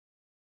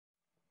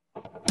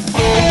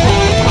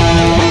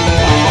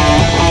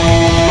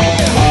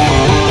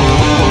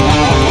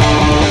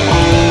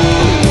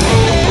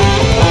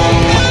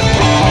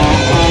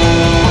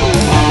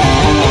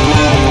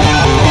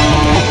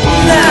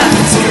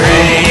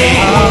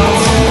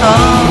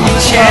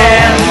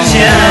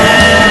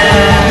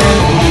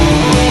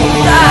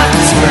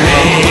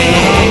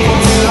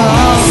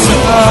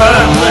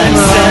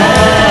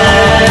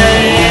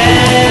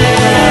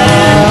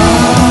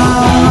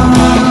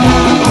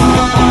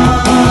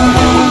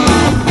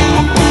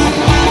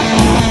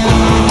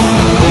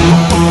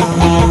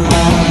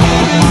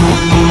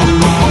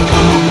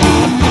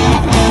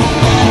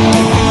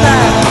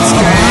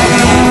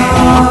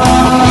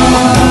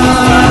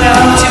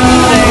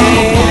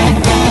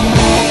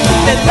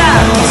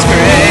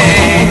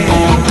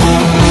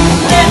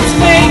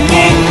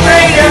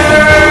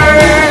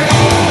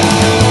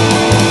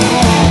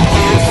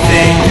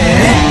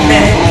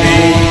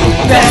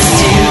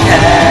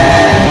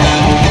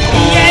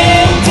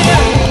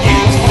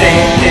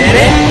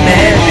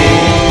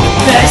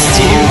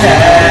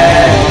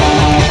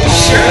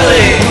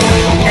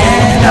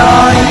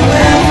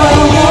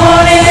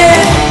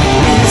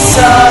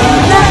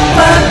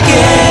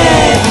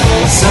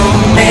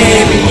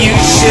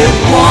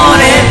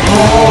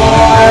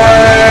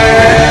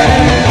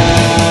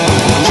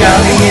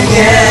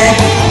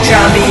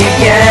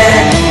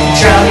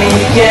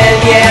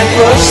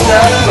Push the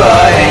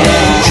button.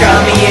 Try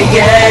me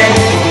again,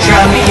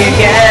 try me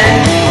again,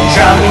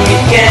 try me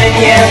again,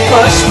 yeah,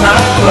 push my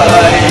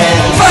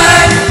button.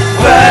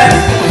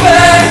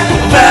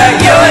 Fight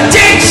your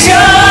addiction.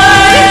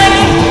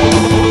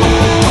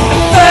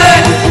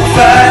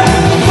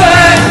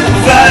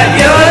 Fight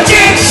your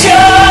addiction.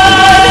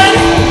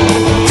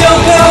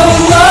 Don't go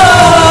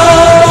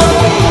alone,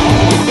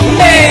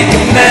 make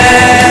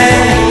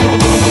amends.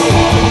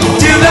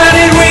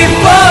 Divided we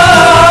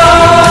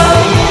fall,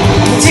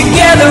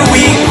 together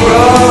we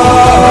grow.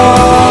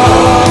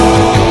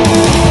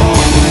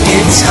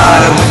 It's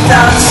harder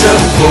without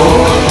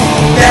support,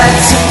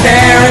 that's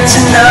apparent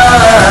enough.